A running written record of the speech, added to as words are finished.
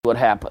What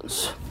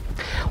happens.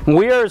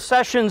 We are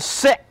session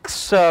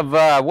 6 of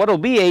what will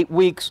be 8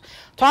 weeks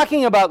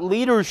talking about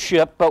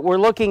leadership, but we're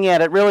looking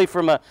at it really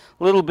from a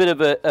little bit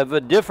of a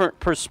different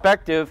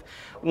perspective.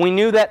 We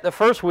knew that the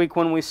first week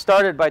when we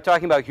started by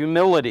talking about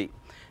humility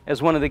as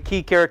one of the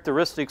key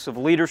characteristics of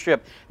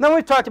leadership. And then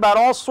we've talked about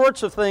all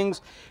sorts of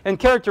things and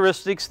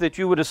characteristics that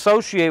you would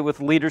associate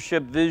with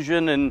leadership,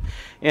 vision,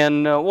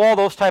 and all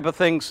those type of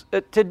things.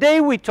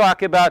 Today we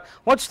talk about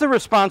what's the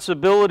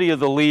responsibility of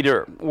the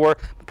leader, or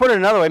put it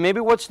another way, maybe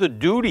what's the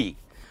duty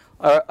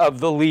of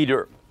the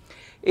leader.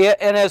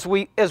 And as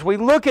we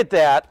look at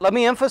that, let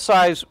me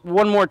emphasize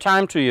one more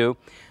time to you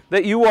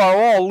that you are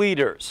all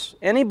leaders.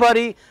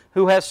 Anybody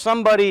who has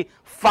somebody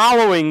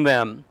following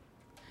them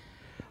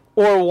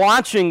or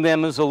watching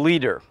them as a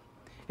leader.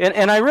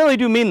 And I really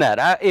do mean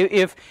that.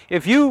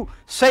 If you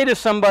say to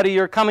somebody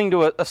you're coming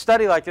to a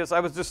study like this, I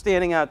was just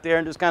standing out there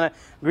and just kind of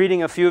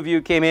greeting a few of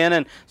you came in,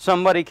 and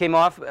somebody came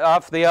off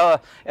the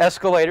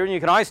escalator, and you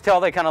can always tell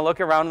they kind of look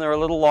around and they're a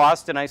little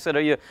lost. And I said,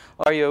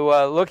 are you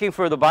looking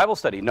for the Bible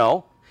study?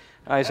 No.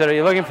 I said, are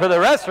you looking for the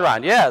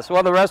restaurant? Yes.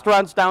 Well, the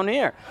restaurant's down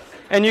here.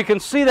 And you can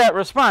see that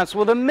response.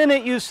 Well, the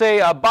minute you say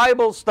a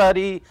Bible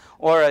study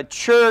or a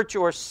church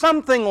or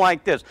something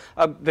like this,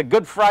 the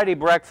Good Friday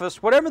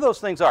breakfast, whatever those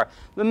things are,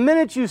 the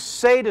minute you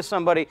say to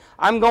somebody,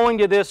 I'm going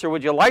to this, or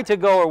would you like to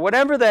go, or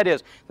whatever that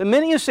is, the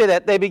minute you say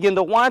that, they begin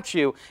to watch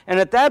you. And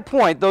at that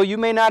point, though you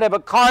may not have a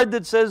card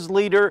that says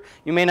leader,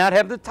 you may not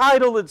have the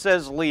title that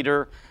says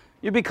leader,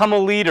 you become a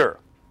leader.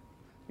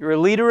 You're a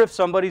leader if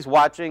somebody's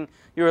watching.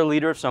 You're a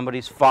leader if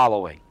somebody's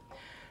following.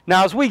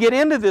 Now, as we get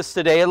into this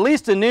today, at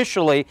least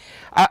initially,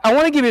 I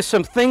want to give you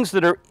some things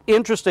that are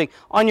interesting.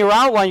 On your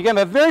outline, you're going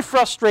to have a very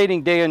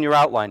frustrating day on your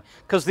outline,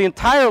 because the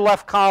entire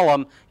left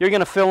column, you're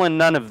going to fill in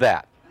none of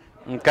that.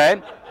 Okay?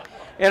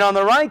 And on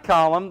the right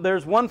column,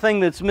 there's one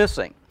thing that's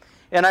missing.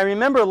 And I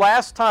remember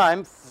last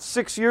time,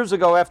 6 years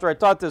ago after I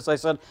taught this, I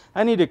said,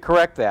 I need to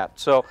correct that.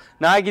 So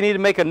now I need to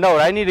make a note.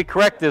 I need to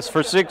correct this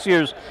for 6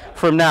 years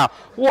from now.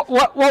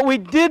 What we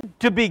did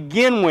to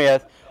begin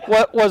with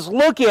was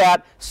look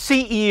at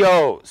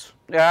CEOs.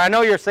 I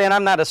know you're saying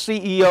I'm not a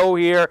CEO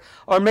here,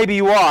 or maybe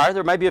you are.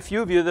 There might be a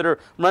few of you that are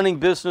running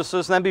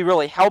businesses, and that'd be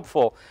really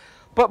helpful.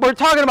 But we're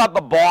talking about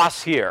the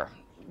boss here.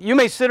 You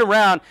may sit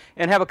around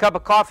and have a cup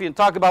of coffee and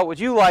talk about what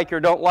you like or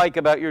don't like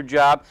about your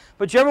job,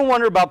 but you ever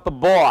wonder about the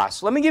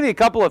boss? Let me give you a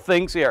couple of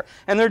things here,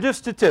 and they're just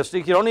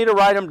statistics. You don't need to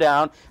write them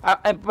down,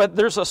 but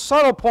there's a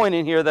subtle point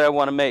in here that I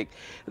want to make.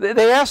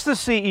 They asked the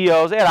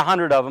CEOs, they had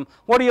 100 of them,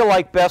 what do you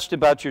like best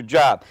about your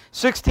job?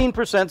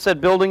 16% said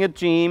building a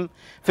team,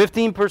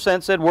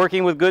 15% said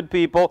working with good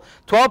people,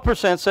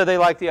 12% said they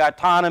like the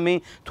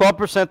autonomy,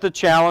 12% the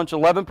challenge,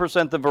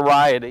 11% the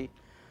variety.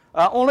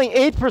 Only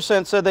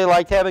 8% said they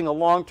liked having a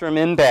long-term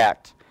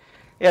impact.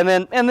 And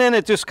then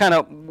it just kind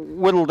of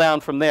whittled down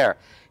from there.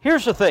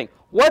 Here's the thing.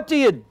 What do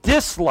you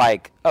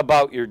dislike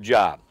about your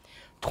job?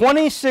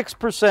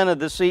 26% of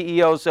the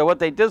CEOs said what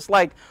they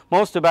dislike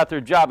most about their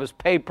job is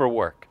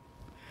paperwork.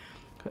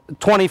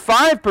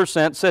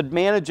 25% said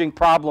managing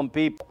problem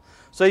people.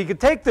 So you could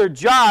take their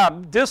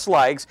job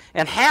dislikes,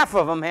 and half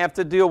of them have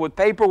to deal with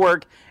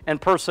paperwork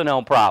and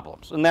personnel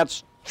problems. And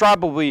that's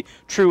probably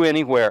true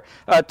anywhere.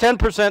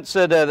 10%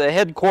 said the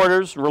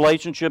headquarters,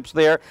 relationships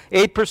there.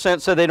 8%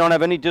 said they don't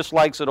have any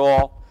dislikes at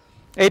all.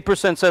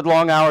 8% said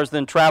long hours,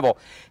 then travel.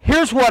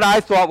 Here's what I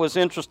thought was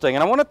interesting,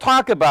 and I want to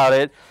talk about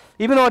it,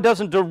 even though it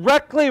doesn't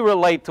directly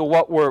relate to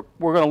what we're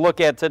going to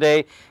look at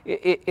today.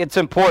 It's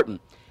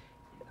important.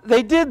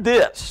 They did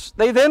this.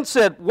 They then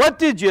said, what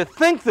did you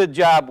think the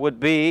job would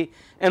be,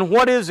 and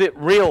what is it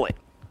really?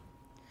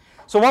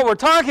 So what we're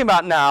talking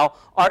about now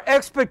are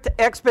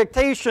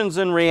expectations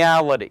and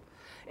reality.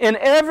 In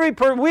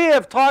we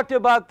have talked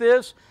about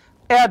this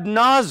ad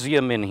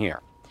nauseum in here.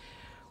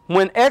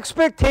 When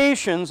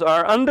expectations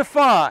are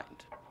undefined,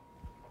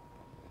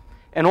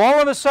 and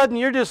all of a sudden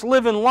you're just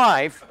living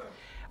life,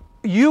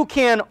 you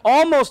can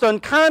almost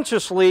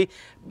unconsciously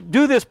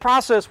do this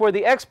process where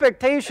the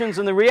expectations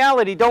and the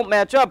reality don't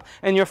match up,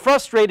 and you're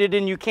frustrated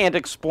and you can't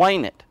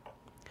explain it.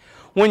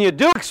 When you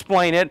do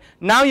explain it,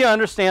 now you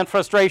understand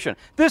frustration.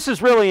 This is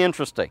really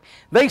interesting.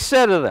 They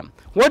said to them,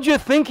 what do you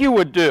think you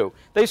would do?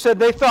 They said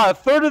they thought a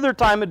third of their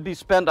time would be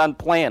spent on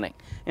planning.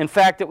 In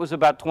fact, it was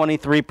about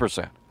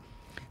 23%.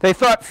 They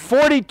thought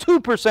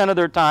 42% of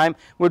their time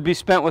would be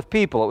spent with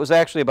people. It was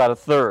actually about a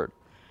third.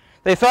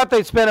 They thought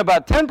they'd spend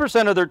about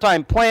 10% of their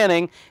time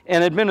planning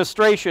and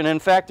administration. In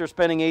fact, they're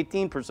spending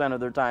 18% of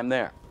their time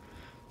there.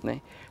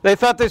 They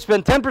thought they'd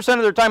spend 10%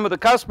 of their time with the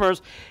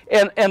customers,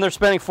 and they're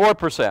spending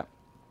 4%.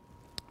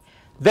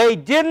 They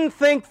didn't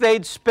think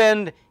they'd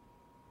spend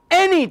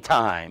any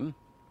time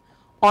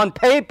on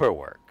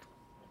paperwork,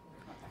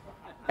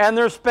 and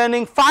they're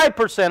spending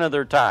 5% of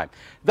their time.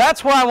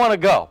 That's where I want to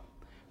go.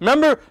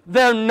 Remember,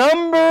 their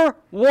number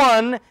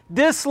one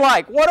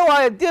dislike. What do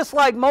I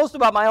dislike most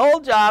about my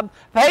whole job?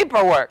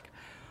 Paperwork.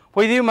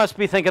 Well, you must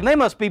be thinking, they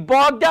must be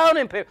bogged down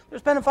in paper. They're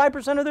spending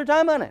 5% of their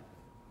time on it.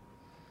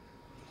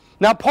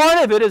 Now,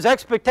 part of it is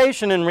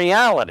expectation and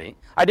reality.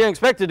 I didn't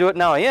expect to do it,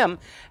 now I am.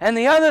 And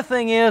the other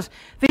thing is,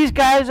 these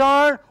guys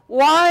are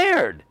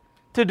wired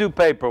to do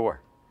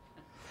paperwork.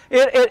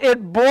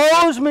 It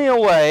blows me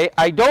away.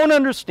 I don't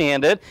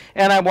understand it,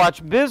 and I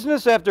watch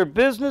business after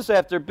business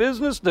after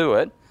business do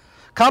it.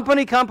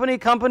 Company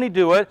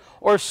do it,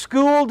 or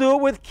school do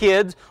it with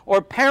kids,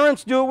 or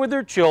parents do it with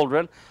their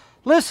children.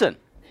 Listen,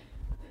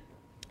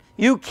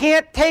 you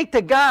can't take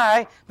the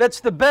guy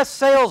that's the best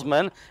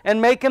salesman and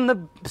make him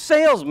the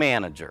sales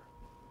manager.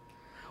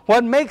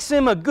 What makes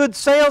him a good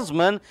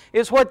salesman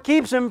is what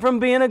keeps him from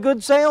being a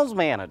good sales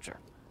manager.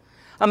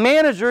 A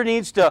manager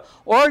needs to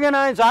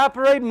organize,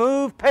 operate,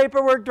 move,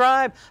 paperwork,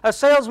 drive. A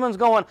salesman's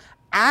going,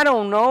 I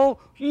don't know,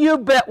 you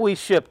bet we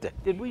shipped it.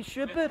 Did we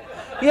ship it?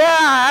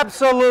 Yeah,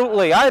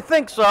 absolutely. I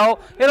think so.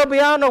 It'll be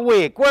out in a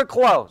week. We're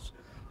close.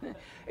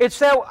 It's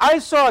that I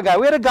saw a guy.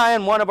 We had a guy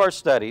in one of our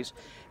studies,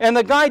 and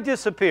the guy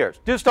disappears.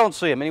 Just don't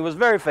see him, and he was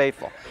very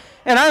faithful.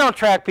 And I don't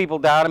track people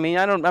down. I mean,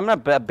 I'm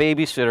not a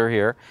babysitter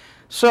here.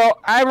 So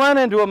I run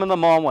into him in the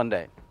mall one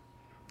day.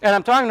 And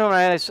I'm talking to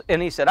him,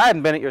 and he said, I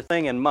haven't been at your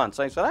thing in months.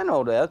 I said, I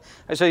know that.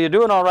 I said, you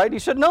doing all right? He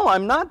said, no,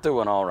 I'm not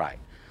doing all right.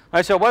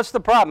 I said, what's the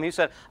problem? He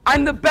said,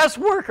 I'm the best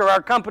worker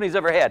our company's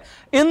ever had.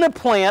 In the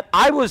plant,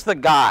 I was the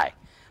guy.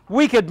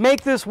 We could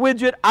make this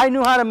widget. I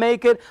knew how to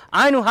make it.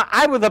 I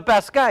was the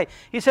best guy.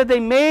 He said, they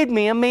made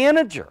me a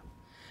manager.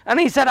 And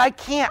he said, I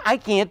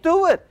can't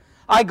do it.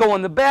 I go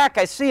in the back.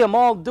 I see them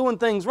all doing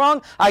things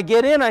wrong. I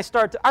get in.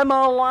 I'm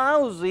a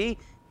lousy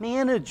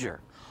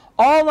manager.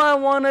 All I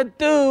want to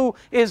do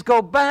is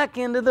go back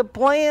into the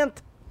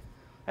plant.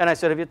 And I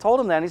said, have you told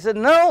him that? And he said,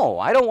 no,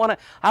 I don't want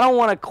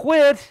to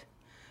quit.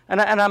 And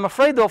I'm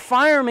afraid they'll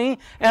fire me.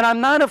 And I'm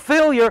not a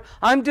failure.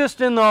 I'm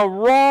just in the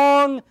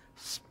wrong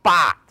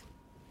spot.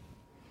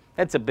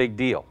 That's a big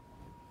deal.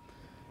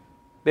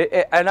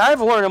 And I've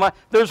learned,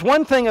 there's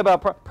one thing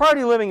about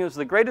Priority Living is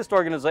the greatest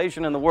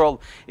organization in the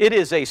world. It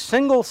is a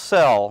single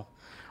cell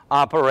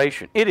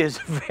operation. It is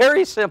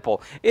very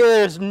simple.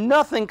 There's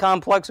nothing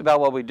complex about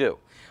what we do.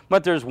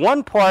 But there's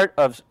one part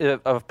of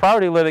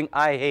Priority Living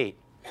I hate.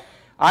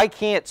 I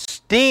can't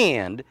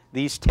stand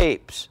these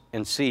tapes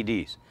and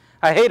CDs.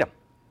 I hate them.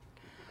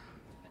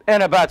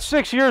 And about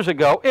 6 years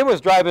ago, it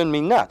was driving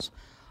me nuts.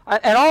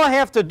 And all I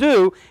have to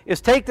do is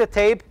take the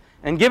tape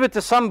and give it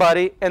to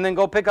somebody and then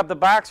go pick up the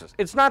boxes.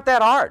 It's not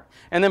that hard.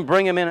 And then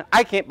bring them in.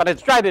 I can't, but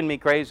it's driving me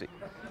crazy.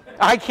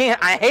 I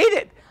can't, I hate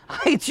it.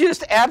 I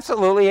just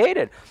absolutely hate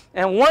it.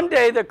 And one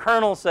day the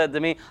colonel said to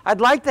me, I'd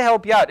like to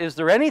help you out. Is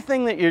there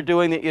anything that you're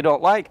doing that you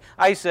don't like?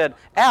 I said,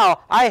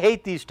 Al, I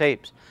hate these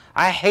tapes.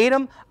 I hate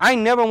them. I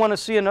never want to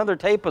see another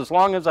tape as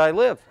long as I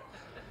live.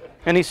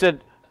 And he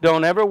said,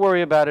 don't ever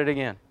worry about it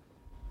again.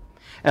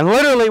 And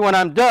literally when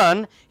I'm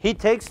done, he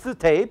takes the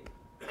tape,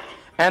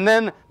 and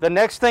then the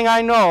next thing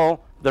I know,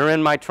 they're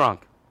in my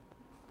trunk.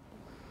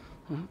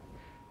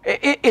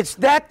 It's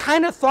that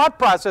kind of thought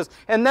process,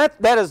 and that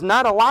has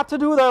not a lot to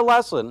do with our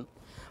lesson,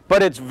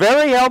 but it's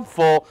very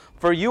helpful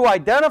for you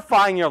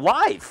identifying your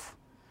life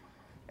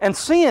and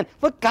seeing,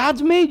 look,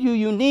 God's made you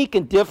unique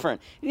and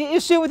different. You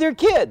see it with your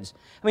kids.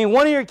 I mean,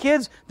 one of your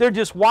kids, they're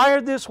just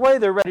wired this way.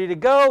 They're ready to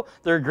go.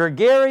 They're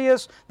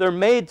gregarious. They're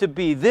made to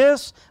be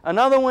this.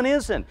 Another one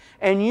isn't.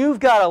 And you've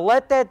got to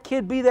let that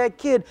kid be that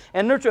kid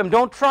and nurture them.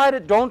 Don't try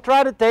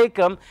to take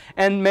them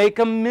and make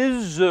them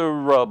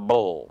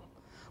miserable.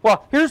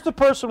 Well, here's the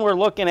person we're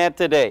looking at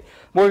today.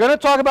 We're going to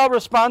talk about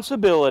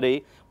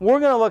responsibility. We're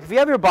going to look, if you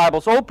have your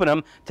Bibles, open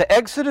them to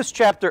Exodus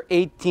chapter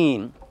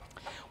 18.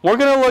 We're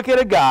going to look at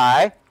a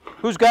guy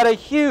who's got a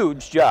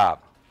huge job.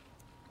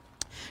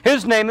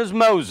 His name is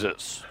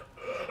Moses.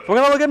 We're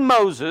going to look at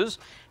Moses,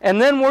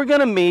 and then we're going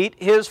to meet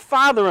his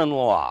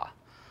father-in-law.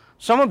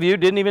 Some of you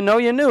didn't even know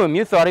you knew him.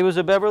 You thought he was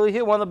one of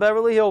the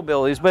Beverly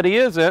Hillbillies, but he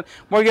isn't.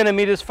 We're going to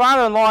meet his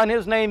father-in-law, and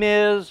his name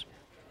is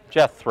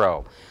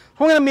Jethro.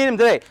 We're going to meet him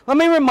today. Let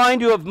me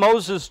remind you of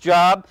Moses'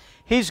 job.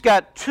 He's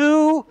got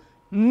 2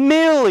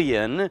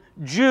 million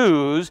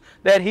Jews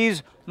that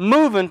he's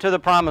moving to the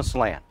Promised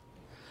Land.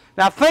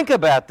 Now think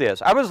about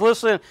this. I was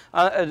listening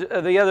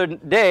the other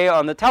day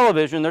on the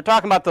television. They're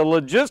talking about the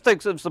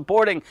logistics of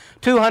supporting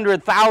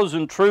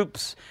 200,000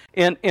 troops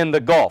in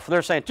the Gulf.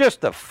 They're saying just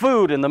the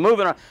food and the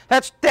moving around.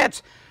 That's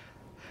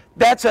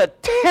a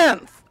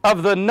tenth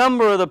of the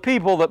number of the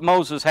people that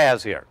Moses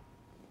has here.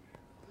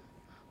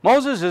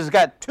 Moses has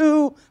got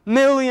 2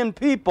 million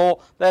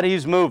people that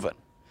he's moving.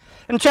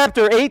 In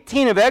chapter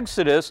 18 of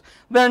Exodus,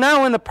 they're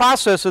now in the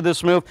process of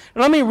this move.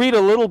 And let me read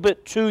a little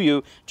bit to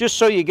you, just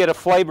so you get a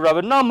flavor of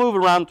it. And I'll move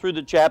around through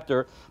the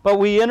chapter. But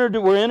we're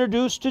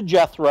introduced to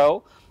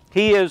Jethro.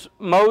 He is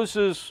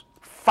Moses'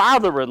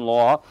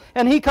 father-in-law,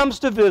 and he comes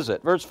to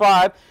visit. Verse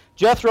 5,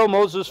 Jethro,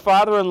 Moses'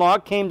 father-in-law,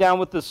 came down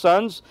with the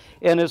sons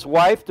and his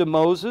wife to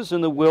Moses in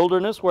the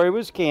wilderness where he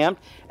was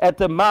camped at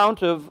the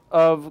mount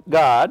of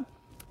God.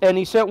 And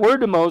he sent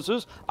word to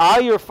Moses, I,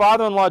 your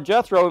father-in-law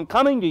Jethro, am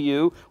coming to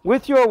you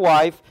with your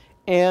wife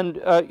and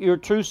your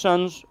 2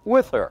 sons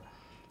with her.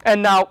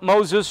 And now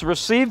Moses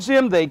receives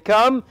him. They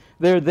come.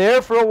 They're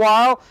there for a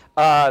while.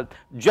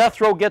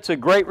 Jethro gets a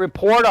great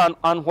report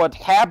on what's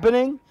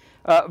happening.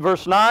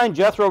 Verse 9,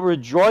 Jethro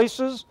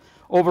rejoices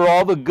over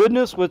all the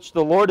goodness which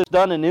the Lord has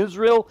done in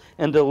Israel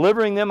and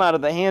delivering them out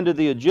of the hand of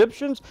the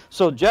Egyptians.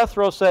 So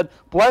Jethro said,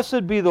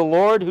 "Blessed be the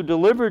Lord who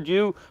delivered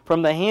you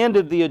from the hand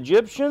of the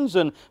Egyptians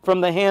and from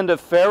the hand of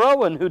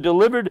Pharaoh, and who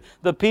delivered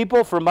the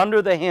people from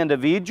under the hand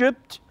of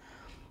Egypt.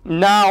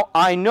 Now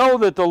I know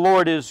that the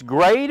Lord is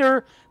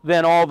greater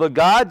than all the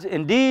gods.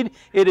 Indeed,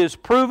 it is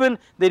proven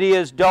that he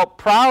has dealt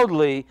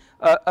proudly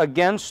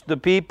against the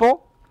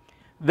people."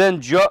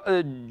 Then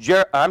Jethro,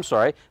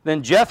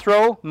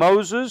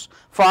 Moses'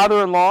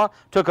 father-in-law,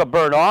 took a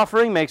burnt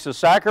offering, makes a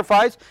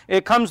sacrifice.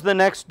 It comes the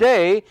next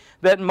day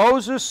that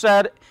Moses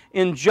sat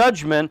in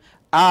judgment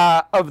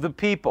of the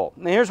people.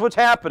 Now here's what's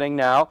happening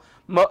now.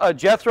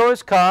 Jethro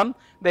has come.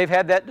 They've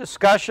had that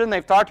discussion.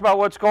 They've talked about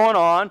what's going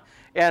on.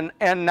 And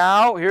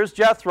now here's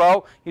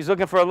Jethro. He's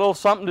looking for a little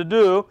something to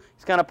do.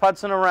 He's kind of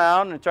putzing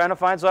around and trying to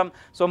find something.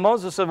 So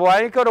Moses said, "Why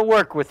don't you go to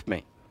work with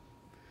me?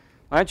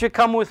 Why don't you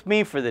come with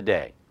me for the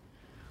day?"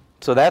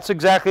 So that's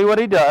exactly what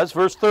he does.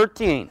 Verse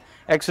 13,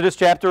 Exodus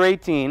chapter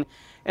 18.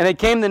 "And it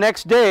came the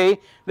next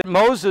day that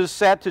Moses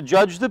sat to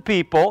judge the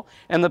people,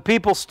 and the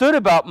people stood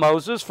about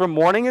Moses from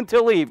morning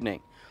until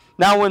evening.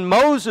 Now when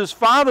Moses'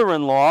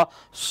 father-in-law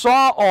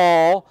saw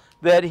all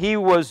that he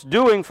was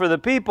doing for the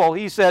people,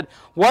 he said,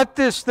 what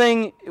is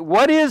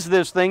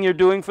this thing you're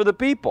doing for the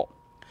people?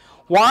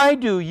 Why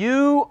do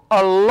you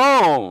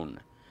alone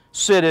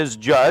sit as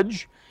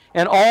judge,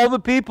 and all the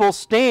people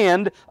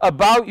stand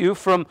about you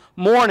from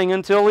morning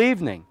until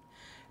evening?"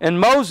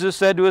 And Moses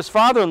said to his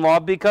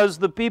father-in-law, "Because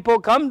the people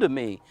come to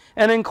me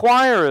and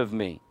inquire of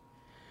me.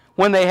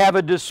 When they have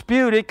a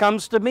dispute, it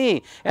comes to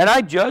me, and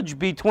I judge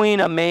between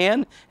a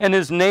man and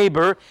his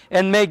neighbor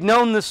and make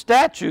known the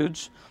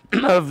statutes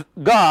of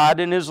God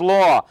and his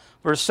law."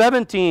 Verse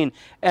 17,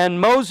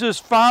 "And Moses'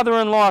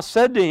 father-in-law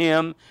said to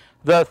him,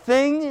 the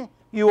thing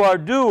you are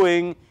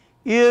doing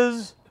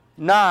is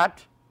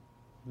not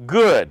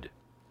good."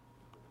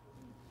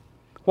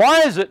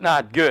 Why is it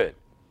not good?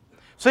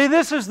 See,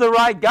 this is the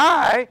right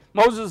guy.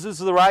 Moses is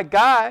the right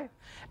guy,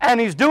 and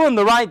he's doing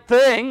the right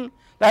thing.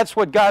 That's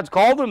what God's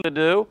called him to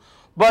do,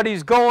 but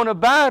he's going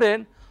about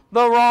it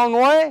the wrong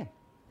way.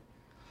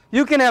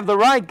 You can have the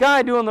right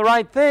guy doing the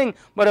right thing,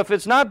 but if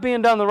it's not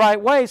being done the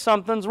right way,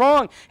 something's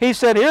wrong. He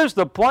said, here's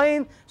the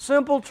plain,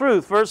 simple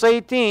truth. Verse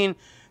 18,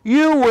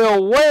 "You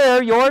will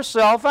wear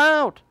yourself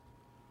out.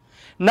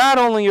 Not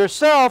only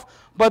yourself,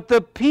 but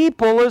the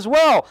people as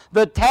well.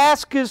 The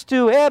task is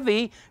too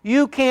heavy.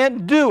 You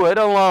can't do it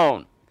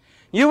alone."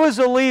 You as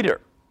a leader,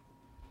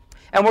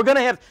 and you're going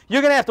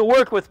to have to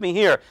work with me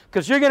here,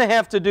 because you're going to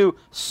have to do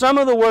some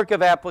of the work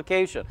of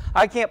application.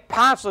 I can't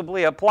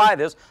possibly apply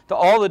this to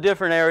all the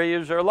different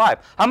areas of your life.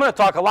 I'm going to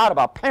talk a lot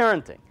about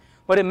parenting,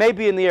 but it may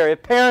be in the area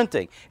of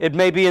parenting. It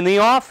may be in the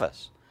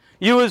office.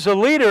 You as a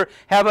leader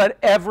have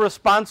a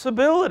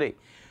responsibility.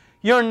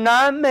 You're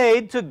not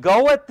made to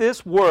go at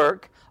this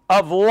work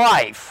of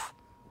life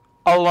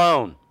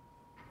alone,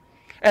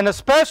 and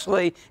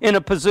especially in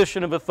a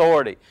position of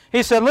authority.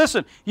 He said,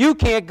 listen, you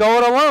can't go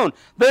it alone.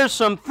 There's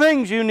some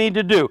things you need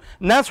to do,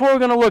 and that's what we're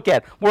going to look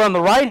at. We're on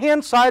the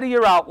right-hand side of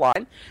your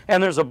outline,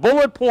 and there's a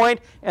bullet point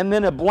and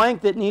then a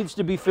blank that needs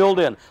to be filled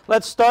in.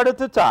 Let's start at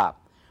the top.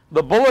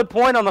 The bullet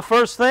point on the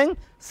first thing,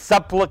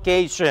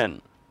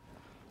 supplication.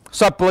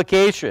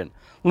 Supplication.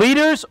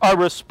 Leaders are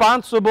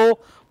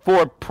responsible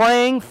for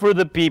praying for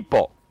the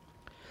people.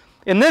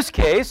 In this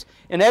case,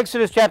 in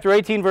Exodus chapter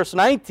 18, verse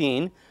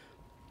 19,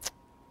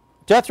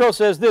 Jethro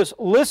says this,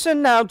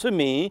 "Listen now to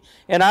me,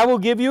 and I will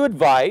give you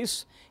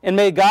advice, and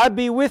may God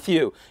be with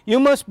you. You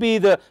must be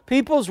the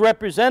people's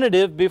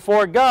representative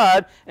before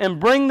God and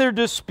bring their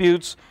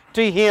disputes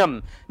to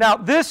Him." Now,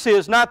 this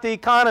is not the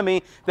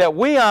economy that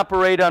we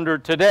operate under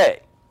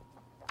today.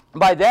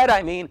 By that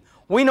I mean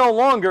we no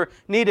longer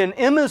need an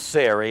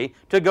emissary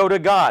to go to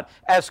God.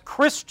 As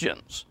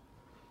Christians,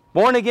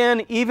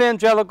 born-again,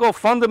 evangelical,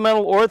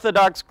 fundamental,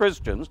 Orthodox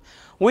Christians,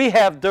 we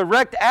have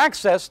direct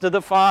access to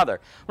the Father.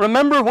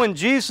 Remember when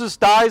Jesus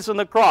dies on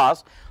the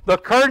cross, the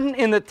curtain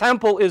in the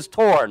temple is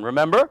torn,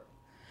 remember?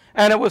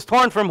 And it was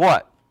torn from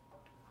what?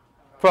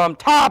 From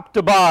top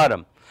to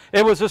bottom.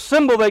 It was a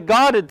symbol that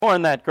God had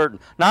torn that curtain,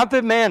 not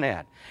that man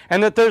had.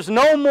 And that there's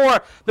no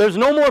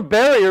more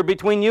barrier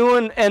between you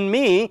and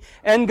me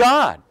and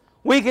God.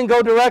 We can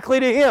go directly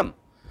to Him.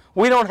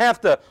 We don't have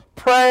to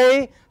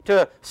pray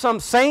to some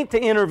saint to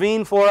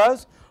intervene for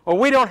us, or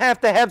we don't have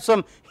to have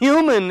some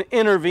human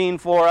intervene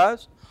for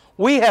us.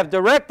 We have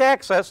direct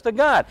access to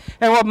God.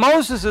 And what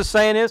Moses is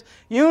saying is,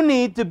 you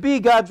need to be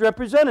God's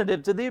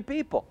representative to the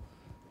people.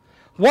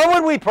 What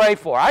would we pray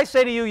for? I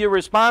say to you, you're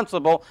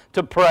responsible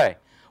to pray.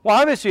 Well,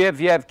 obviously,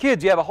 if you have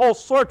kids, you have a whole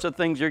sorts of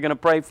things you're going to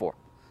pray for.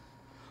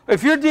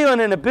 If you're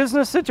dealing in a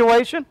business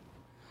situation,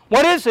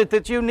 what is it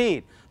that you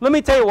need? Let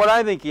me tell you what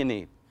I think you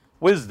need.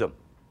 Wisdom.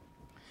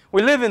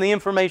 We live in the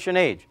information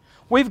age.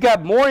 We've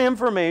got more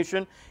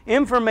information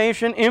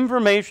everywhere.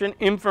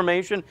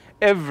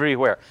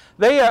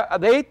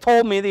 They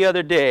told me the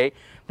other day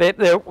that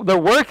they're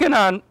working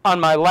on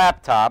my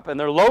laptop and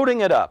they're loading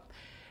it up.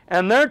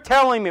 And they're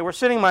telling me, we're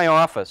sitting in my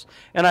office,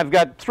 and I've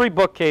got 3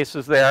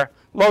 bookcases there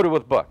loaded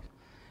with books.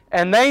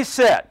 And they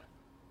said,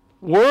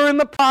 we're in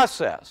the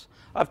process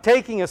of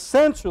taking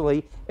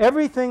essentially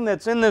everything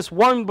that's in this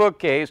one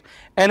bookcase,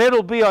 and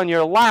it'll be on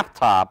your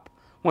laptop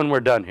when we're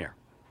done here.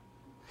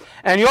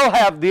 And you'll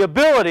have the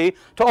ability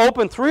to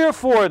open 3 or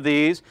 4 of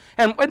these,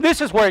 and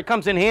this is where it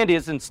comes in handy,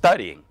 is in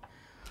studying.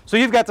 So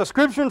you've got the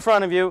scripture in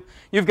front of you,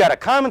 you've got a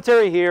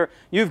commentary here,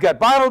 you've got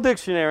Bible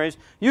dictionaries,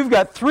 you've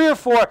got 3 or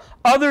 4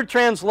 other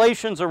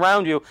translations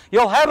around you.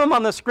 You'll have them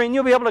on the screen,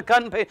 you'll be able to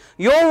cut and paste.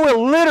 You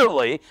will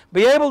literally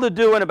be able to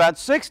do in about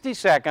 60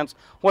 seconds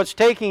what's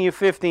taking you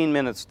 15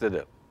 minutes to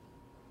do.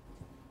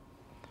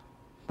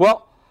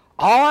 Well,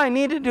 all I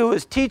need to do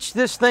is teach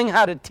this thing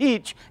how to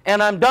teach,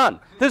 and I'm done.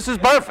 This is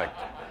perfect.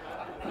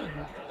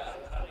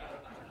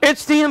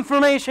 It's the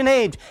information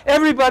age.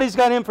 Everybody's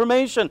got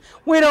information.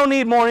 We don't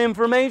need more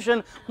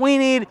information. We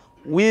need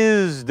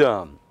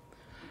wisdom.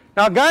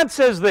 Now, God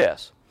says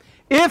this.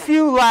 If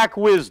you lack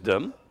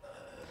wisdom,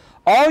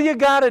 all you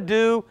got to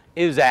do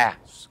is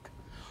ask.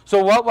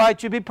 So what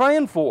might you be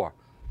praying for?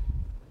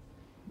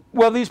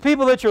 Well, these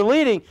people that you're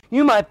leading,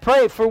 you might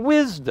pray for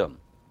wisdom.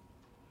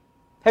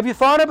 Have you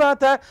thought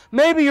about that?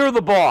 Maybe you're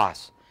the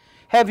boss.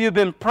 Have you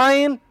been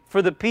praying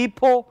for the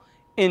people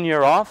in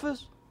your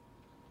office?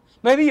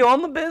 Maybe you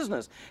own the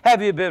business.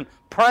 Have you been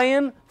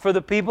praying for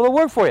the people that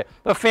work for you?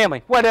 The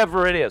family,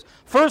 whatever it is.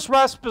 First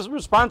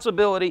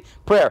responsibility,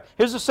 prayer.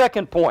 Here's the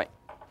second point.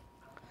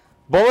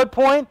 Bullet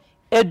point,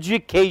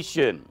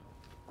 education.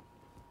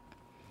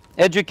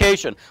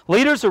 Education.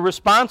 Leaders are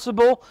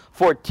responsible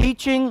for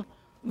teaching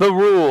the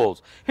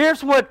rules.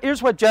 Here's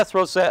what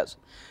Jethro says.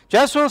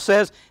 Jethro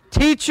says,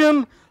 teach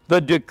them the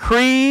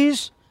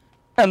decrees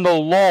and the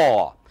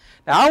law.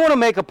 Now, I want to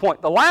make a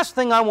point. The last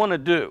thing I want to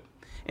do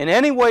in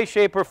any way,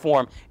 shape, or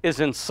form is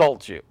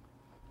insult you.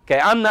 Okay,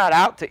 I'm not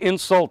out to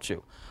insult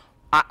you.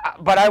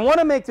 But I want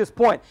to make this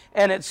point,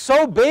 and it's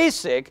so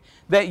basic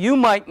that you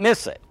might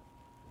miss it.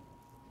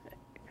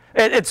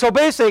 It's so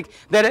basic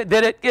that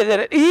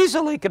it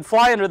easily could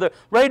fly under the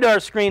radar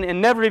screen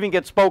and never even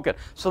get spoken.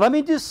 So let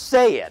me just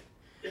say it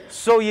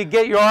so you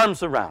get your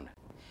arms around it.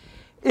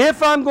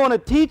 If I'm going to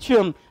teach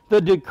them the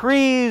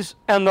decrees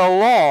and the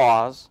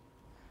laws,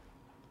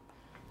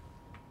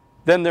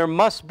 then there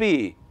must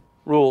be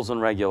rules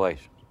and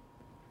regulations.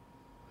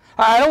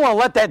 I don't want to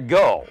let that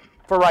go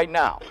for right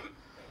now.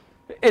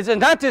 It's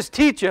not just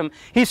teach them.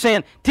 He's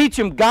saying teach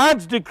them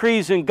God's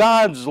decrees and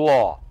God's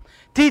law.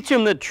 Teach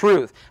them the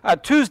truth.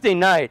 Tuesday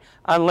night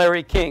on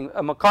Larry King,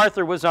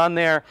 MacArthur was on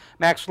there.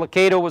 Max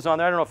Lucado was on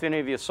there. I don't know if any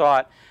of you saw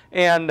it.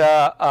 And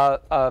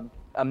a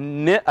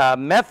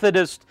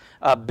Methodist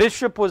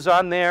bishop was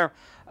on there,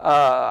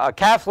 a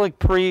Catholic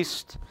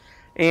priest,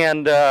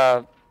 and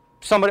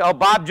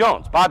Bob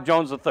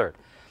Jones III.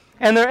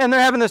 And they're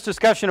having this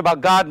discussion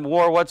about God and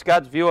war, what's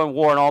God's view on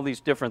war, and all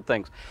these different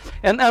things.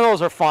 And those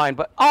are fine,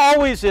 but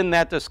always in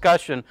that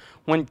discussion,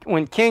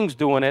 when King's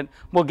doing it,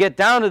 we'll get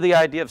down to the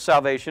idea of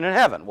salvation in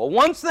heaven. Well,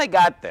 once they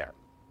got there,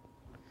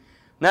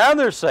 now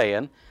they're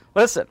saying,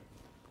 listen,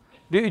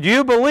 do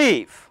you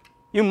believe,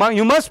 you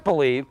must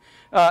believe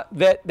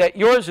that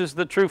yours is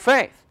the true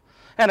faith?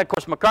 And of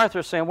course,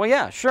 MacArthur's saying, well,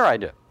 yeah, sure I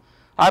do.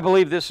 I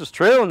believe this is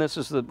true, and this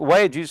is the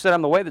way. Jesus said,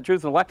 I'm the way, the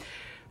truth, and the life.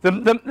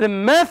 The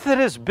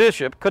Methodist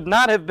bishop could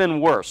not have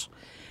been worse.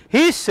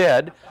 He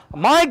said,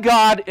 my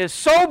God is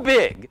so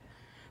big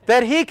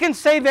that he can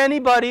save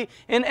anybody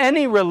in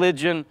any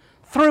religion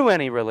through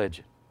any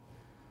religion.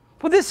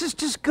 Well, this is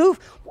just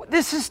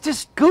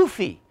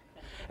goofy.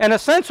 And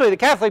essentially, the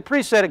Catholic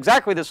priest said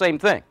exactly the same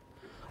thing.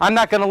 I'm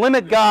not going to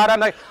limit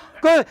God.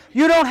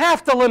 You don't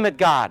have to limit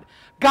God.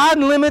 God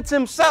limits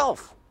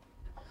himself.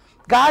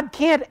 God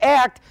can't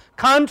act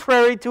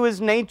contrary to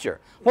his nature.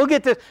 We'll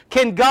get to,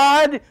 can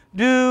God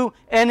do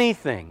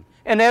anything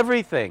and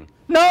everything?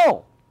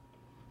 No.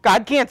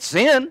 God can't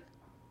sin.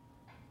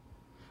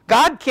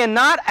 God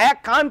cannot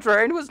act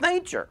contrary to his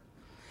nature.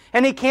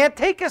 And he can't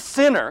take a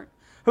sinner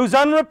who's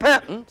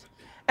unrepentant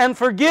and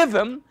forgive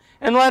him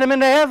and let him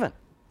into heaven.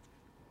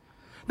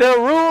 There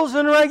are rules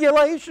and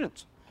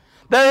regulations.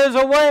 There is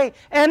a way,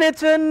 and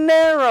it's a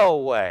narrow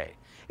way.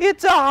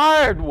 It's a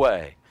hard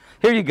way.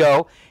 Here you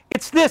go.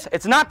 It's this.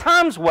 It's not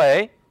Tom's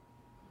way.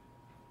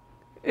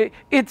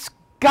 It's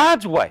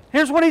God's way.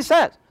 Here's what he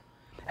says.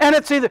 And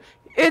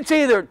it's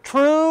either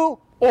true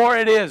or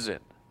it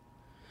isn't.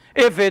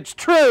 If it's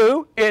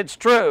true, it's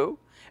true.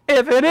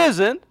 If it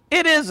isn't,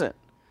 it isn't.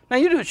 Now,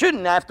 you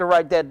shouldn't have to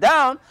write that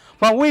down,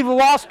 but we've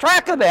lost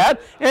track of that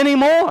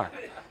anymore.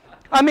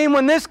 I mean,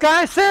 when this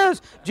guy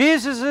says,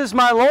 Jesus is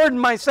my Lord and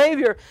my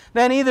Savior,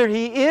 then either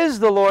he is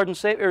the Lord and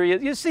Savior, or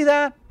you see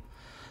that?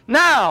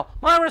 Now,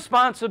 my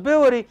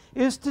responsibility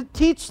is to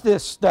teach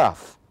this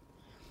stuff.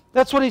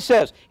 That's what he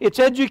says. It's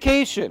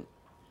education.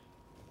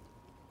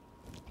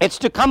 It's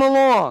to come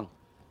along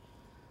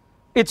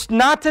It's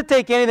not to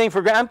take anything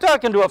for granted. I'm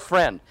talking to a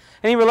friend,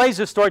 and he relays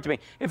this story to me.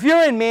 If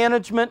you're in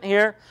management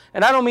here,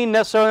 and I don't mean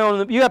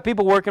necessarily, you have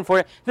people working for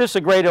you, this is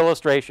a great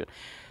illustration.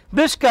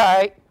 This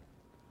guy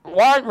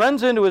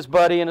runs into his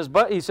buddy, and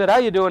he said, how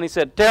you doing? He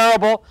said,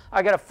 terrible.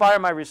 I got to fire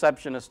my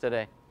receptionist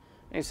today.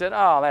 And he said,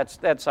 oh,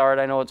 that's hard.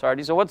 I know it's hard.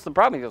 He said, what's the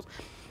problem? He goes,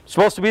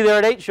 supposed to be there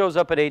at 8, shows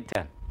up at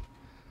 8:10.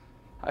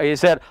 He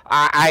said,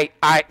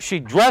 she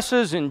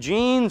dresses in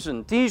jeans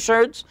and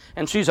T-shirts,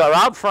 and she's our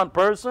out front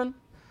person.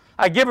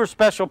 I give her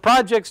special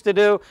projects to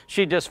do.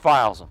 She just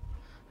files them.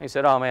 He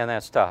said, oh, man,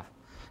 that's tough.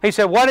 He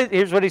said,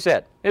 here's what he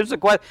said. Here's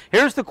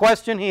the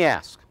question he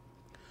asked.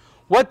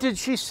 What did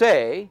she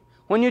say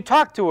when you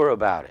talked to her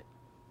about it?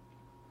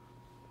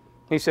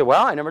 He said,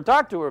 well, I never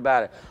talked to her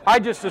about it. I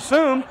just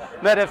assumed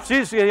that if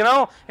she's,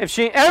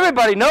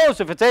 everybody knows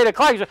if it's 8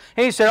 o'clock. And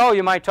he said, oh,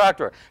 you might talk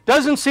to her.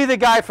 Doesn't see the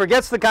guy,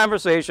 forgets the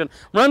conversation,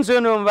 runs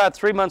into him about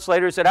 3 months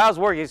later. He said, how's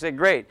work? He said,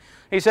 great.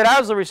 He said,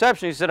 how's the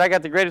reception? He said, I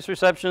got the greatest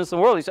receptionist in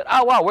the world. He said,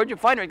 oh, wow, where'd you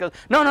find her? He goes,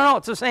 no,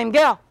 it's the same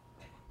gal.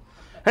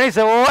 And he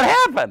said, well, what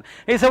happened?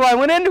 He said, well, I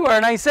went into her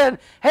and I said,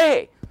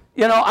 hey,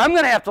 I'm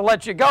going to have to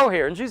let you go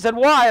here. And she said,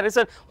 why? And I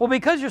said, well,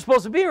 because you're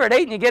supposed to be here at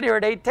 8 and you get here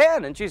at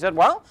 8:10. And she said,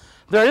 well,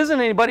 there isn't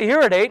anybody here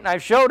at 8, and I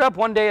showed up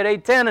one day at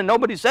 8:10 and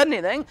nobody said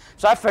anything,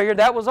 so I figured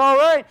that was all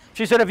right.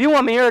 She said, if you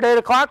want me here at 8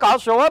 o'clock, I'll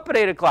show up at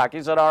 8 o'clock.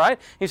 He said, all right.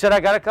 He said, I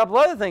got a couple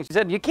other things. He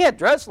said, you can't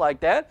dress like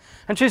that.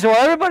 And she said,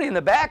 well, everybody in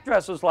the back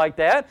dresses like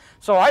that,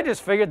 so I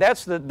just figured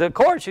that's the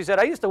course. She said,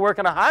 I used to work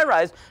in a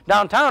high-rise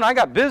downtown. I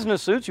got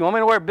business suits. You want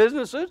me to wear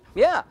business suits?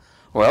 Yeah.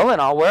 Well, then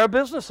I'll wear a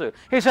business suit.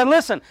 He said,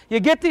 listen, you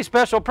get these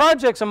special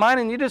projects of mine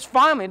and you just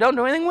file me. Don't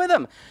do anything with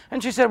them.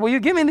 And she said, well, you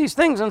give me these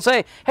things and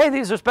say, hey,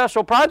 these are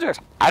special projects.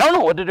 I don't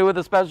know what to do with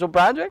a special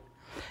project.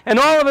 And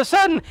all of a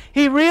sudden,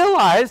 he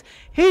realized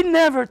he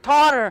never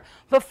taught her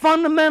the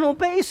fundamental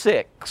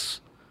basics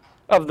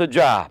of the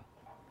job.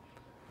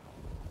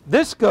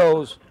 This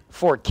goes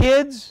for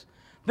kids.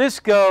 This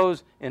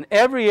goes in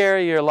every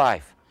area of your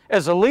life.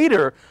 As a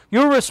leader,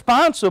 you're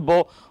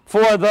responsible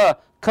for the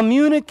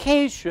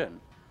communication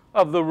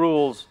of the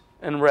rules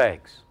and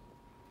regs.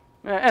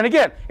 And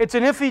again, it's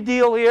an iffy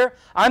deal here.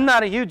 I'm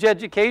not a huge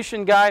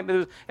education guy.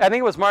 But I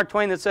think it was Mark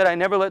Twain that said, I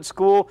never let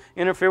school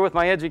interfere with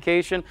my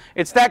education.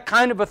 It's that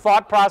kind of a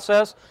thought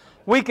process.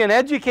 We can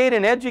educate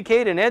and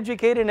educate and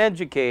educate and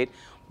educate,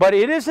 but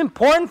it is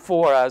important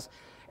for us.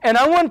 And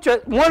I want to,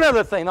 one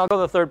other thing, I'll go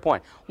to the third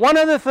point. One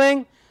other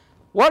thing,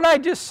 what I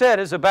just said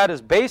is about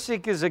as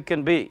basic as it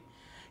can be.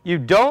 You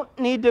don't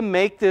need to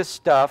make this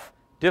stuff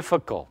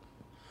difficult.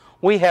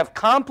 We have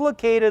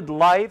complicated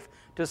life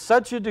to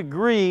such a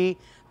degree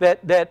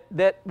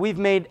that we've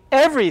made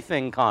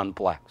everything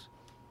complex.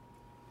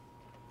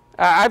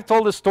 I've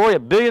told this story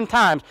 1 billion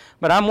times,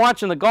 but I'm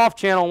watching the Golf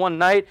Channel one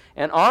night,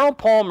 and Arnold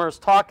Palmer's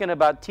talking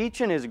about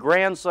teaching his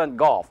grandson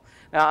golf.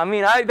 Now, I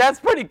mean, that's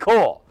pretty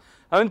cool.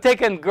 I'm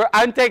taking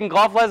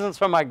golf lessons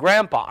from my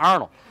grandpa,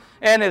 Arnold.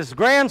 And his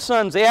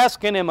grandson's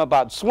asking him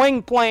about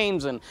swing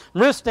planes and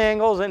wrist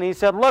angles, and he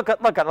said, look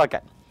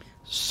at.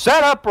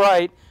 Set up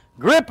right,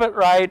 grip it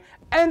right,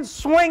 and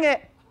swing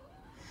it.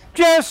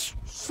 Just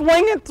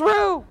swing it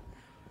through.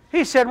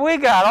 He said, we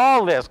got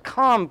all this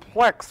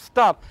complex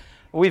stuff.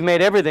 We've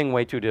made everything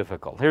way too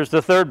difficult. Here's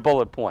the third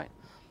bullet point.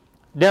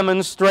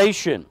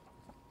 Demonstration.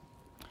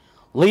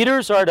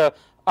 Leaders are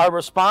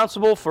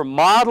responsible for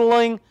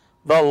modeling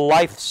the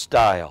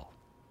lifestyle.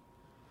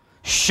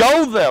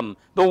 Show them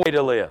the way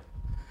to live.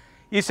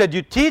 You said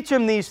you teach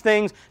them these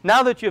things.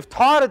 Now that you've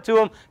taught it to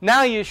them,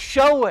 now you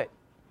show it.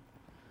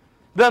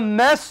 The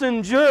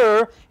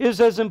messenger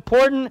is as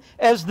important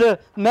as the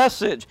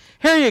message.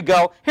 Here you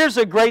go. Here's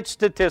a great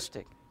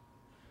statistic.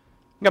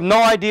 I have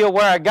no idea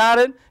where I got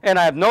it, and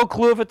I have no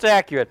clue if it's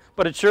accurate,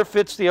 but it sure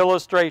fits the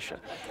illustration.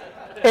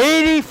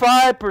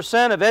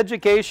 85% of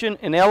education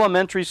in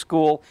elementary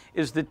school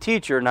is the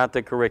teacher, not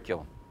the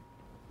curriculum.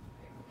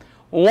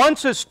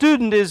 Once a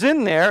student is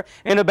in there,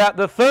 in about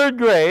the 3rd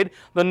grade,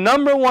 the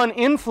 #1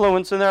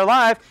 influence in their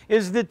life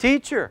is the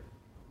teacher.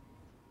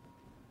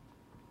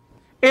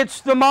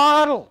 It's the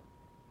model.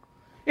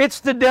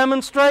 It's the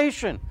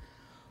demonstration.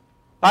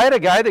 I had a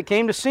guy that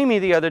came to see me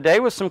the other day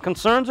with some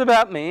concerns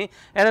about me,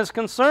 and his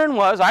concern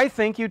was, I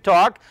think you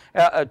talk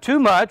too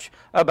much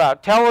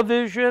about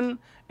television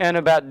and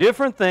about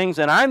different things,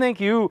 and I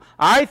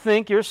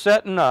think you're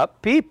setting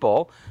up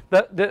people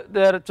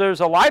that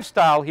there's a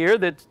lifestyle here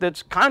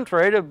that's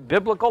contrary to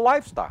biblical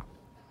lifestyle.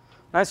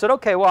 And I said,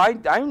 okay, well,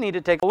 I need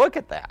to take a look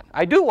at that.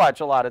 I do watch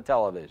a lot of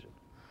television.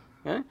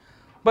 Okay?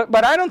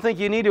 But I don't think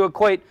you need to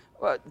equate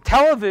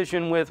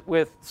television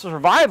with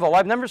survival.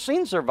 I've never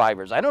seen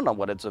Survivors. I don't know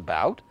what it's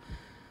about.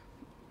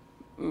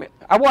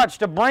 I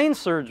watched a brain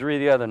surgery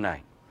the other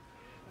night.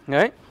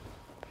 Okay?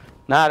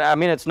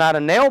 It's not a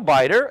nail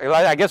biter.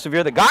 I guess if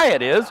you're the guy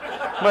it is.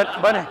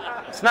 But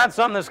it's not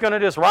something that's going to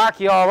just rock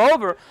you all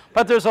over.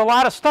 But there's a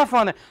lot of stuff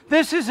on it.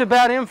 This is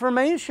about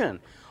information.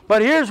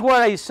 But here's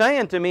what he's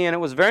saying to me, and it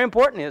was very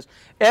important, is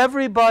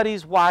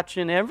everybody's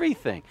watching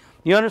everything.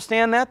 You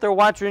understand that? They're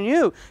watching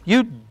you.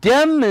 You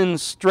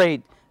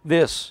demonstrate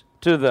this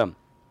to them.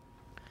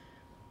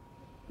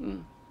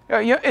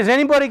 Is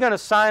anybody going to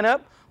sign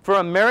up for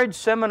a marriage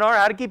seminar,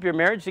 How to Keep Your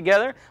Marriage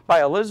Together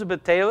by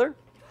Elizabeth Taylor?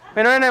 I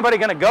mean, is anybody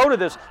going to go to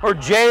this? Or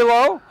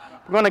J-Lo?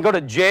 We're going to go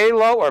to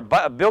J-Lo or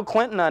Bill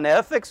Clinton on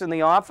ethics in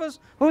the office?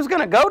 Who's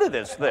going to go to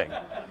this thing?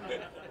 I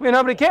mean,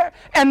 nobody cares.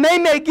 And they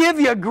may give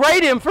you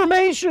great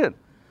information.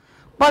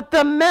 But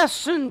the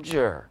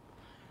messenger.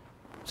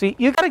 See,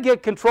 you got to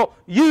get control.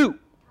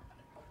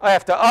 I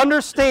have to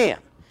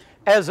understand,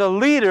 as a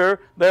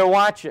leader, they're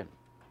watching.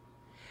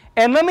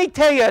 And let me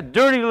tell you a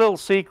dirty little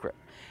secret.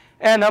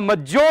 And a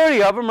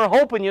majority of them are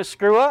hoping you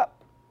screw up.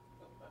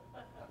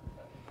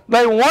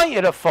 They want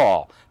you to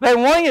fall. They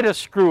want you to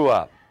screw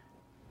up.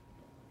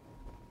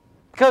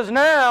 Because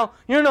now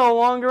you're no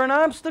longer an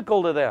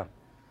obstacle to them.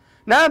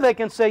 Now they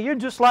can say you're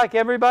just like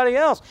everybody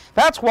else.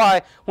 That's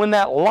why when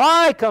that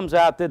lie comes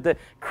out that the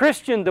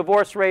Christian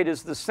divorce rate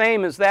is the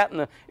same as that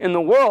in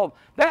the world,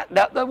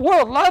 the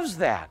world loves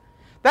that.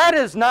 That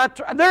is not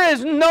true. There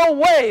is no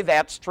way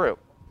that's true.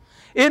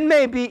 It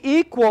may be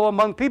equal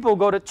among people who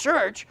go to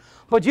church,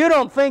 but you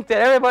don't think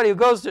that everybody who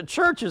goes to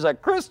church is a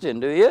Christian,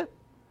 do you?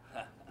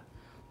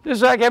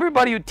 Just like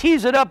everybody who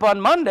tees it up on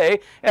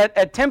Monday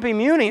at Tempe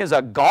Muni is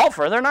a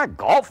golfer. They're not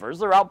golfers.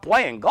 They're out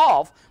playing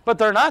golf, but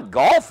they're not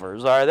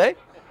golfers, are they?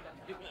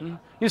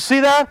 You see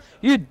that?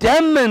 You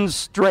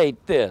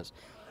demonstrate this.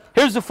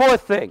 Here's the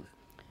fourth thing.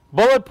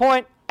 Bullet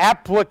point,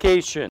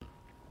 application.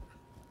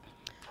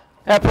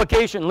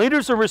 Application.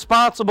 Leaders are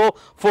responsible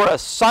for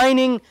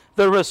assigning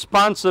the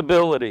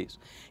responsibilities.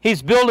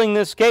 He's building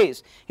this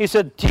case. He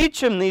said,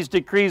 teach them these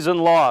decrees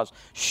and laws.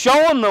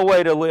 Show them the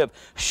way to live.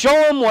 Show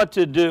them what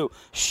to do.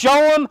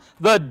 Show them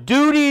the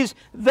duties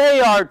they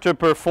are to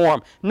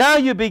perform. Now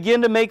you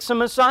begin to make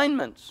some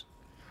assignments.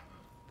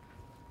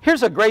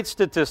 Here's a great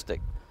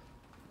statistic.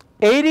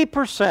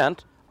 80%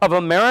 of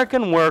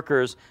American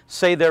workers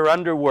say they're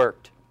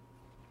underworked.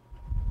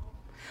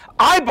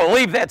 I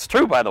believe that's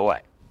true, by the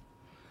way.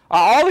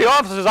 All the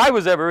offices I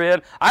was ever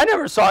in, I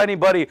never saw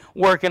anybody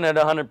working at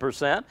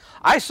 100%.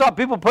 I saw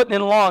people putting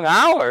in long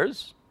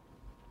hours.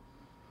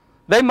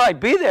 They might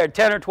be there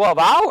 10 or 12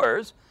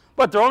 hours,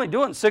 but they're only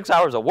doing 6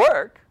 hours of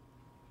work.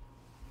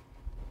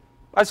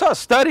 I saw a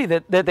study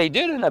that they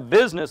did in a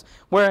business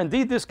where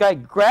indeed this guy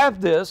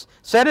grabbed this,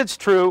 said it's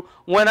true,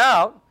 went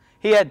out.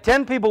 He had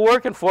 10 people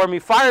working for him. He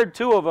fired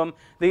 2 of them.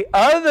 The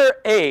other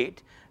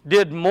 8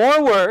 did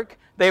more work.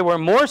 They were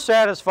more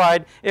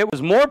satisfied. It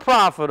was more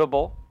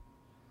profitable.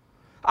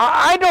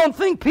 I don't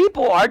think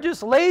people are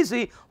just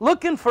lazy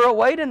looking for a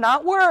way to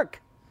not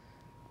work.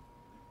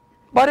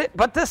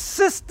 But the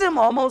system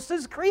almost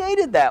is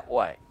created that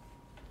way.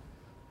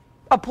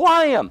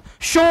 Apply them.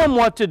 Show them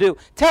what to do.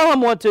 Tell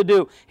them what to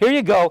do. Here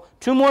you go.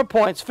 2 more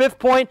points. 5th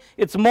point,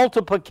 it's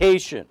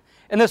multiplication.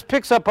 And this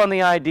picks up on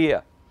the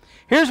idea.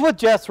 Here's what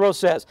Jethro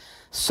says.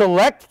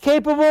 Select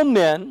capable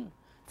men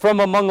from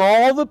among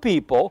all the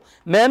people,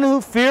 men who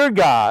fear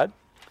God,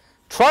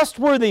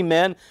 trustworthy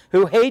men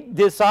who hate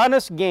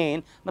dishonest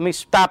gain. Let me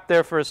stop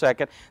there for a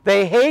second.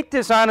 They hate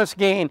dishonest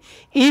gain,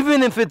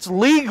 even if it's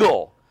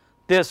legal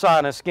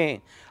dishonest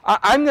gain.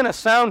 I'm going to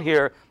sound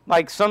here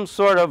like some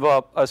sort of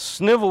a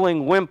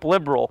sniveling wimp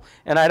liberal,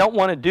 and I don't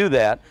want to do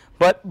that.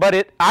 But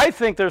I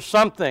think there's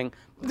something,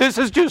 this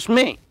is just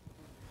me.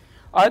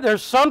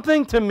 There's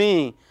something to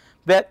me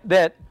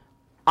that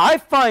I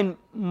find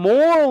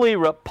morally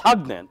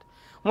repugnant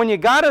when you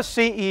got a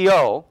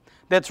CEO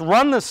that's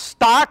run the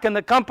stock and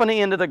the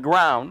company into the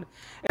ground,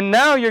 and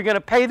now you're going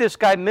to pay this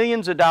guy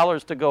millions of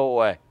dollars to go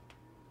away.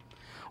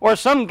 Or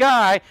some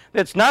guy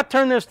that's not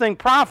turned this thing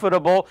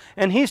profitable,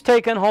 and he's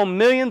taken home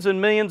millions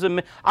and millions and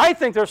millions. I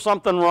think there's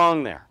something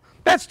wrong there.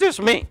 That's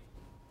just me.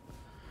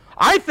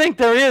 I think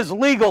there is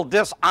legal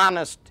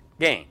dishonest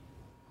gain.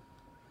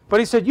 But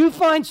he said, you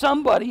find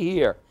somebody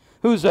here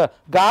who's a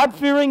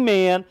God-fearing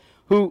man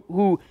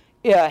who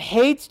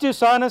hates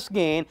dishonest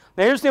gain.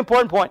 Now here's the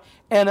important point.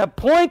 And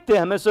appoint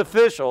them as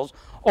officials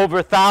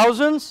over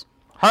thousands,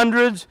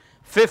 hundreds,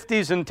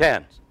 50s, and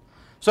 10s.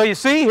 So you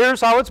see, here's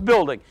how it's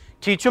building.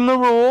 Teach them the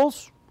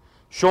rules.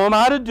 Show them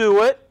how to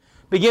do it.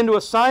 Begin to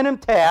assign them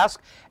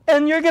tasks.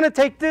 And you're going to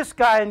take this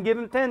guy and give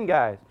him 10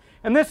 guys.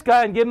 And this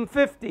guy and give him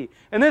 50.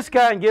 And this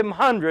guy and give him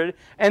 100.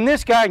 And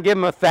this guy and give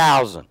him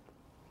 1,000.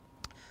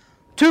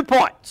 2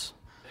 points.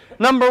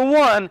 Number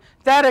 1,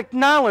 that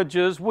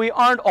acknowledges we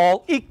aren't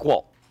all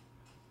equal.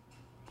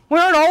 We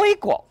aren't all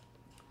equal.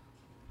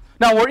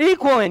 Now, we're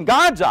equal in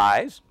God's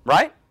eyes,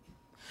 right?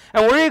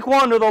 And we're equal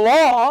under the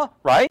law,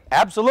 right?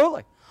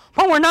 Absolutely.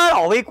 But we're not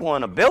all equal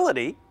in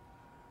ability.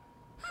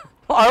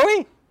 Are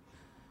we?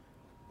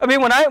 I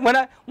mean, when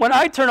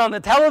I turn on the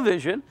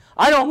television,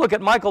 I don't look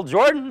at Michael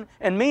Jordan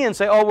and me and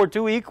say, oh, we're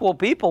 2 equal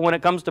people when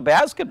it comes to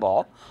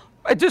basketball.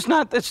 It's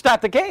not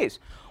the case.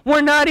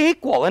 We're not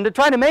equal. And to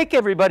try to make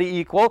everybody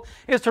equal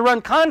is to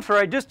run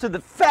contrary just to the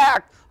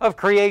fact of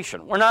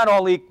creation. We're not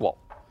all equal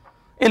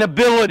in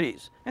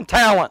abilities and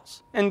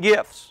talents and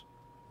gifts.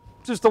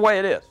 It's just the way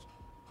it is.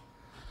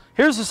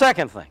 Here's the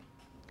second thing.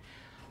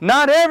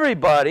 Not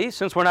everybody,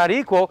 since we're not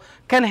equal,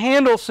 can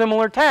handle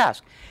similar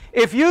tasks.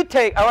 If you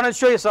take, I want to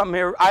show you something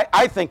here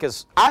I think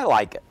I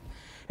like it.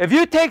 If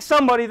you take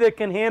somebody that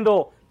can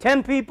handle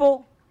 10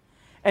 people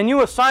and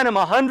you assign them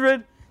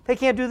 100, they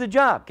can't do the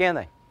job, can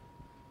they?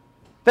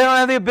 They don't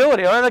have the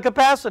ability, they don't have the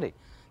capacity,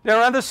 they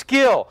don't have the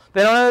skill,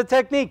 they don't have the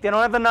technique, they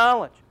don't have the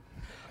knowledge.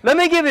 Let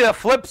me give you the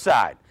flip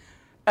side,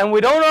 and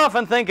we don't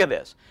often think of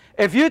this.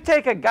 If you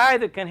take a guy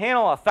that can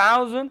handle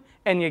 1,000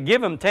 and you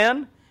give him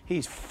 10,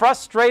 he's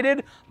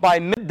frustrated by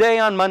midday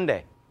on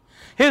Monday.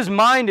 His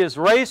mind is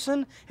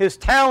racing, his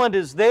talent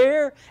is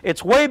there,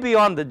 it's way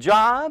beyond the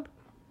job.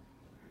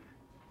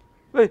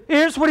 But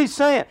here's what he's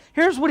saying.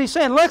 Here's what he's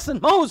saying. Listen,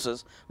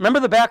 Moses, remember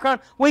the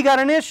background? We got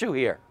an issue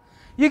here.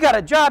 You got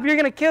a job, you're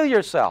going to kill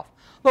yourself.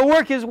 The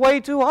work is way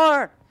too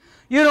hard.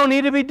 You don't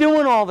need to be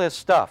doing all this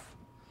stuff.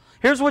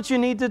 Here's what you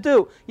need to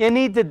do. You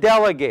need to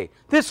delegate.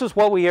 This is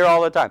what we hear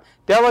all the time.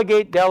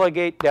 Delegate,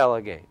 delegate,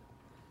 delegate.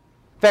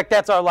 In fact,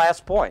 that's our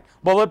last point.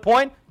 Bullet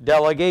point,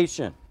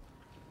 delegation.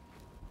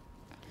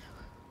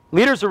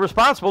 Leaders are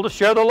responsible to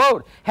share the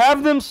load.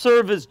 Have them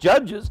serve as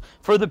judges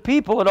for the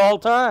people at all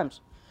times.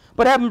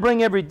 But have them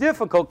bring every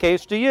difficult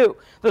case to you.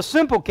 The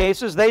simple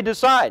cases they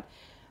decide.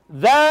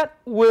 That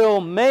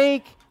will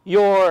make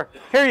your,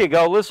 here you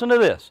go, listen to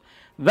this.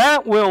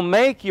 That will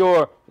make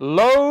your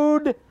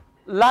load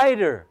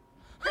lighter.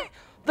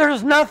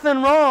 There's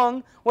nothing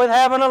wrong with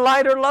having a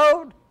lighter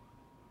load.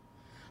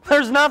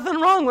 There's nothing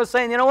wrong with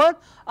saying, you know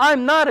what?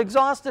 I'm not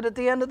exhausted at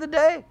the end of the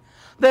day.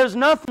 There's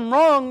nothing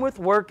wrong with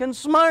working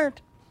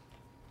smart.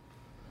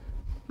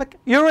 Look,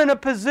 you're in a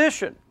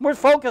position. We're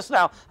focused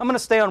now. I'm going to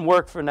stay on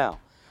work for now.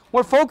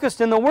 We're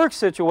focused in the work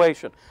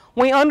situation.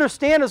 We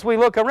understand as we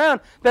look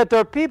around that there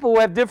are people who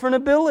have different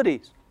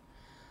abilities.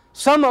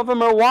 Some of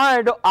them are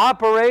wired to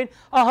operate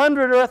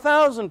 100 or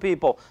 1,000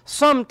 people.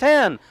 Some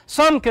 10.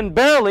 Some can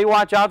barely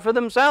watch out for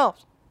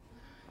themselves.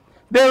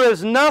 There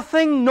is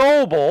nothing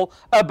noble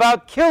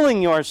about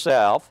killing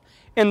yourself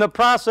in the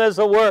process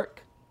of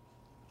work.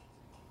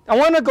 I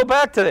want to go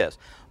back to this.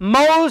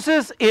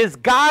 Moses is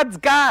God's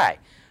guy.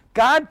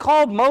 God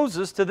called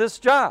Moses to this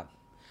job.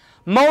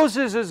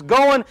 Moses is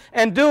going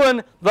and doing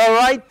the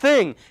right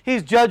thing.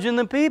 He's judging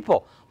the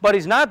people, but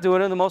he's not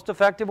doing it in the most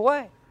effective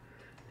way.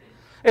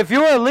 If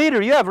you're a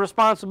leader, you have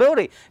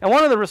responsibility. And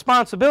one of the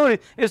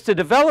responsibilities is to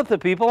develop the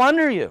people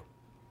under you.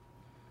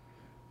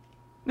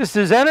 This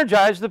is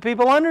energize the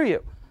people under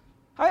you.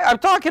 I'm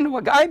talking to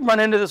a guy, I run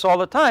into this all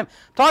the time.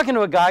 I'm talking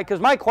to a guy, because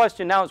my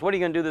question now is, what are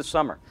you going to do this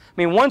summer? I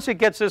mean, once it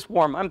gets this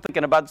warm, I'm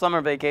thinking about summer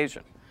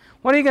vacation.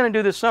 What are you going to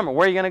do this summer?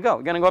 Where are you going to go?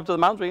 You're going to go up to the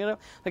mountains?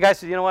 The guy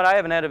says, you know what, I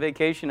haven't had a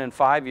vacation in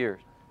 5 years.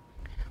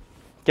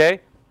 Okay?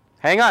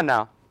 Hang on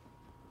now.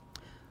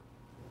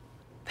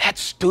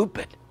 That's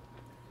stupid.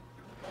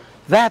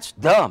 That's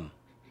dumb.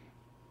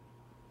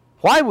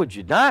 Why would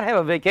you not have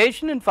a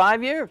vacation in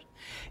 5 years?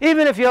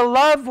 Even if you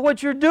love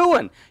what you're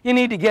doing, you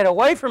need to get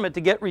away from it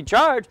to get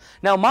recharged.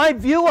 Now, my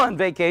view on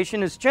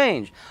vacation has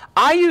changed.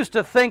 I used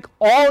to think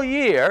all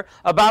year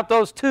about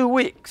those 2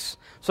 weeks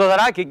so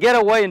that I could get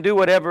away and do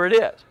whatever it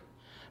is.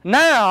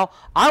 Now,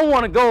 I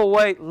want to go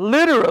away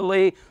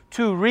literally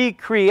to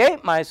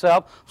recreate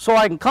myself so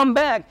I can come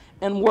back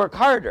and work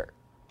harder,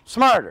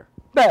 smarter,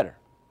 better.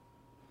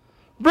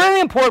 Very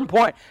important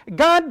point.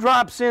 God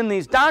drops in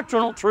these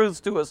doctrinal truths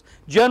to us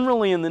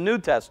generally in the New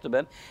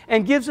Testament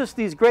and gives us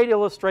these great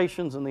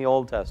illustrations in the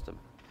Old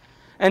Testament.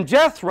 And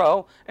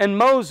Jethro and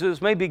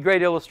Moses may be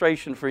great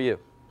illustration for you.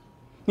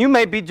 You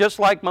may be just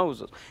like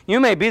Moses.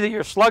 You may be that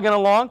you're slugging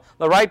along,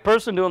 the right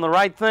person doing the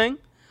right thing,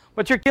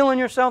 but you're killing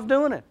yourself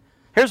doing it.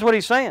 Here's what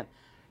he's saying.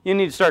 You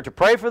need to start to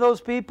pray for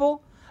those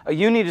people.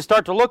 You need to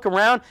start to look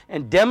around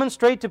and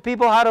demonstrate to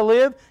people how to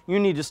live. You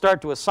need to start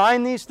to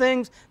assign these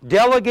things,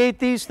 delegate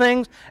these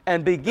things,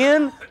 and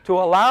begin to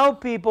allow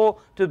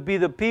people to be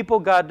the people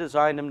God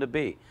designed them to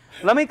be.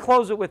 Let me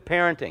close it with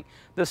parenting.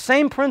 The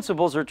same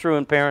principles are true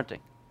in parenting.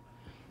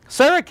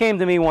 Sarah came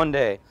to me one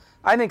day.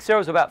 I think Sarah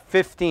was about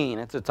 15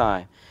 at the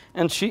time.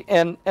 And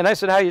I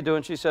said, how you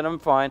doing? She said, I'm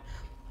fine.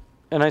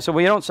 And I said,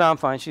 well, you don't sound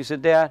fine. She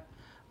said, Dad,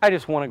 I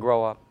just want to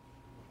grow up.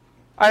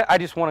 I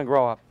just want to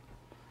grow up.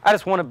 I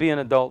just want to be an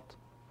adult.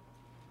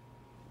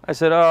 I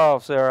said, oh,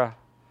 Sarah,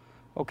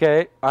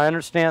 okay, I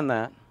understand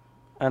that,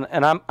 and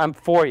I'm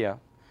for you.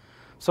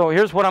 So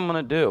here's what I'm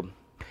going to do.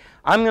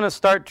 I'm going to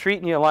start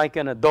treating you like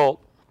an adult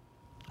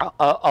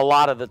a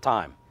lot of the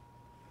time.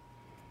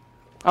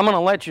 I'm going to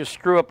let you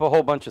screw up a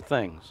whole bunch of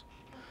things,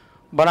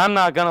 but I'm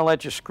not going to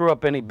let you screw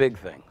up any big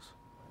things.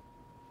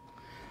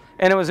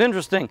 And it was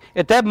interesting.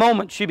 At that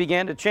moment, she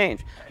began to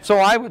change. So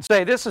I would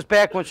say, this is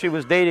back when she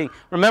was dating.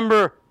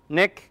 Remember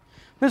Nick?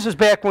 This is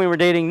back when we were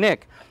dating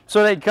Nick.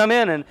 So they'd come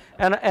in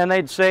and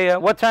they'd say,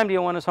 what time do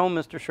you want us home,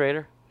 Mr.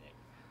 Schrader?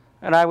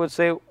 And I would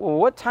say, well,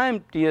 what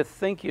time do you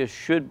think you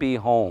should be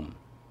home,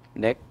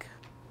 Nick?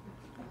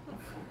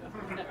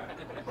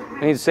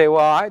 And he'd say,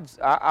 well,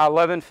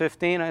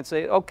 11:15. I'd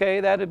say,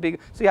 okay, that'd be,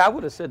 see, I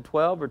would have said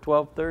 12 or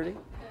 12:30.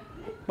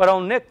 But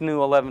old Nick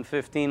knew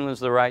 11:15 was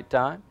the right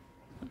time.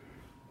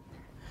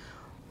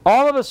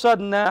 All of a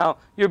sudden now,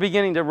 you're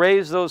beginning to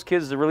raise those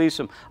kids to release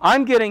them.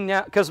 I'm getting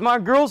now, because my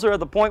girls are at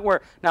the point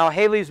where now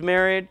Haley's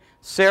married,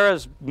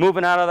 Sarah's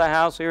moving out of the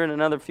house here in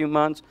another few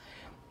months.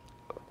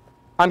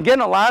 I'm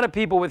getting a lot of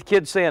people with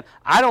kids saying,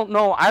 I don't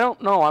know,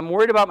 I'm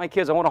worried about my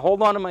kids, I want to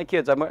hold on to my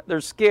kids,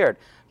 they're scared.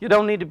 You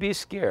don't need to be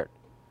scared.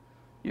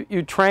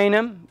 You train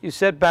them, you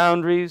set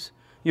boundaries,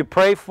 you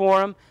pray for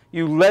them,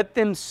 you let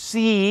them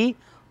see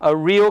a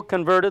real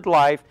converted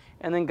life,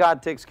 and then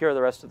God takes care of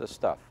the rest of the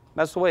stuff.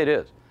 That's the way it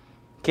is.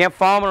 Can't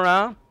follow them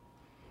around.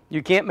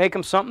 You can't make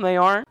them something they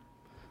aren't.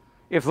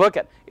 If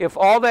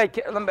all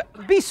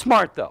that, be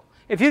smart though.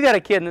 If you got a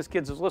kid and this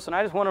kid says, listen,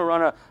 I just want to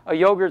run a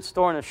yogurt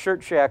store and a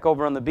shirt shack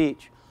over on the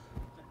beach.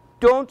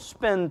 Don't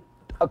spend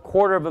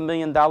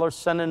 $250,000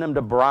 sending them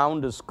to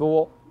Brown to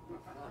school.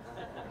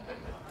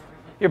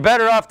 You're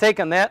better off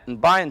taking that and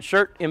buying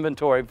shirt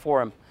inventory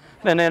for him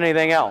than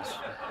anything else.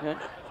 Okay?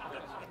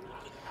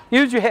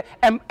 Use your head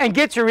and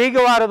get your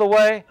ego out of the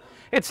way.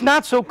 It's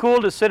not so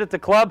cool to sit at the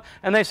club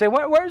and they say,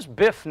 where's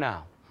Biff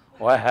now?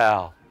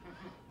 Well,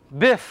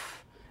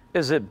 Biff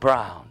is at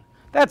Brown.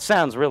 That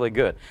sounds really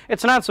good.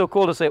 It's not so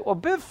cool to say, well,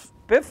 Biff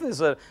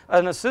is an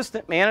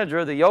assistant manager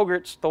of the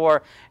yogurt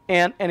store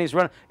and he's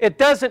running. It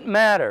doesn't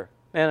matter,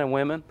 men and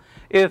women.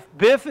 If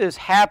Biff is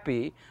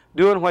happy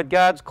doing what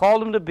God's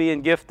called him to be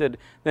and gifted,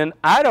 then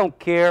I don't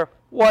care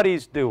what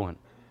he's doing.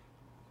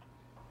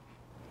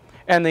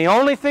 And the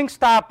only thing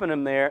stopping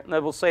him there, and I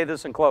will say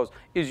this in close,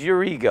 is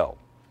your ego.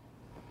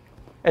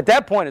 At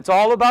that point, it's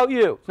all about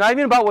you. It's not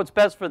even about what's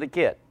best for the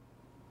kid.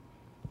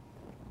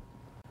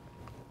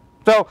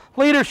 So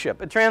leadership,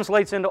 it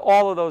translates into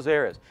all of those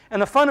areas. And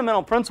the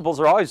fundamental principles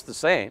are always the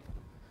same.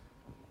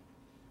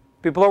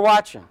 People are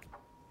watching.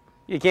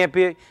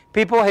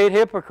 People hate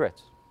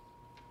hypocrites.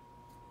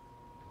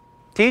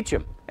 Teach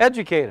them,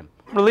 educate them,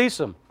 release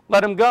them,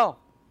 let them go.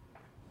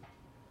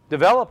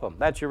 Develop them.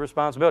 That's your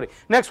responsibility.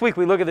 Next week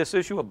we look at this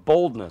issue of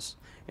boldness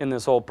in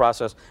this whole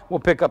process.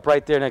 We'll pick up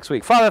right there next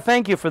week. Father,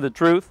 thank you for the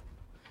truth.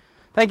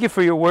 Thank you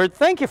for your word.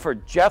 Thank you for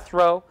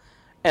Jethro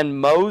and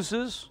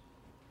Moses.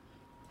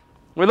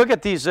 We look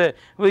at these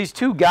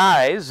two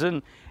guys,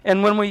 and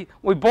when we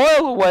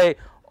boil away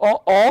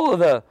all of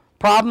the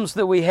problems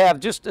that we have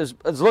just as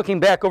looking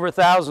back over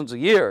thousands of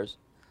years,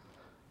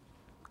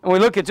 and we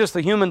look at just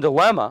the human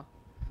dilemma,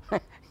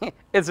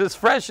 it's as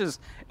fresh as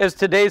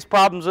today's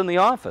problems in the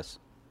office.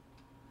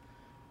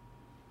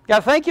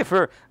 God, thank you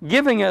for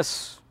giving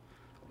us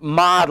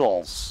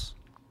models,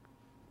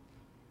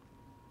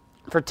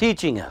 for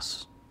teaching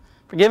us,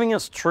 for giving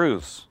us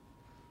truths.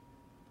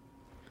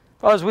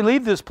 Well, as we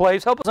leave this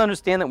place, help us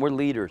understand that we're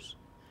leaders.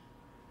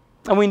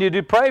 And we need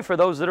to pray for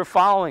those that are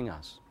following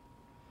us,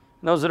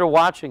 those that are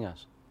watching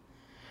us.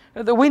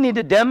 That we need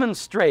to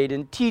demonstrate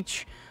and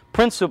teach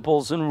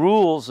principles and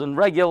rules and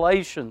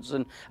regulations,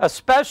 and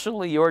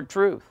especially your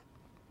truth.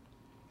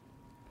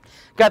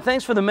 God,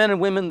 thanks for the men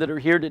and women that are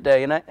here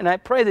today, and I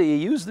pray that you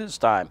use this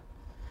time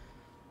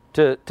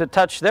to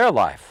touch their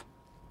life.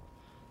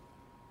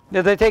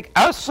 That they take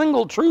a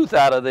single truth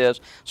out of this,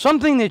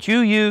 something that you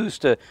use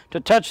to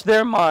touch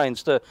their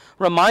minds, to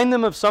remind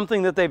them of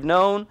something that they've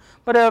known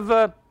but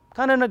have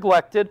kind of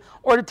neglected,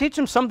 or to teach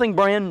them something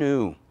brand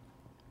new.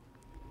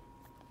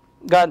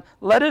 God,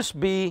 let us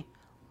be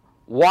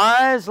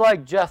wise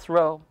like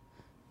Jethro,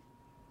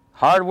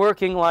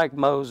 hardworking like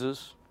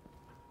Moses.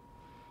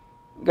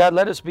 God,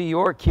 let us be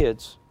your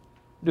kids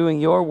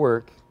doing your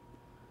work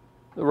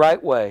the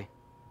right way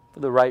for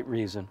the right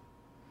reason.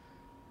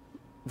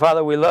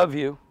 Father, we love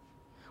you.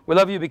 We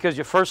love you because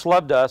you first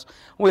loved us.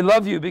 We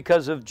love you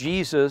because of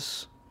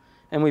Jesus,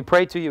 and we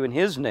pray to you in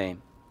his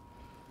name.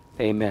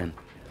 Amen.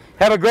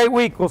 Have a great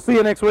week. We'll see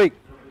you next week.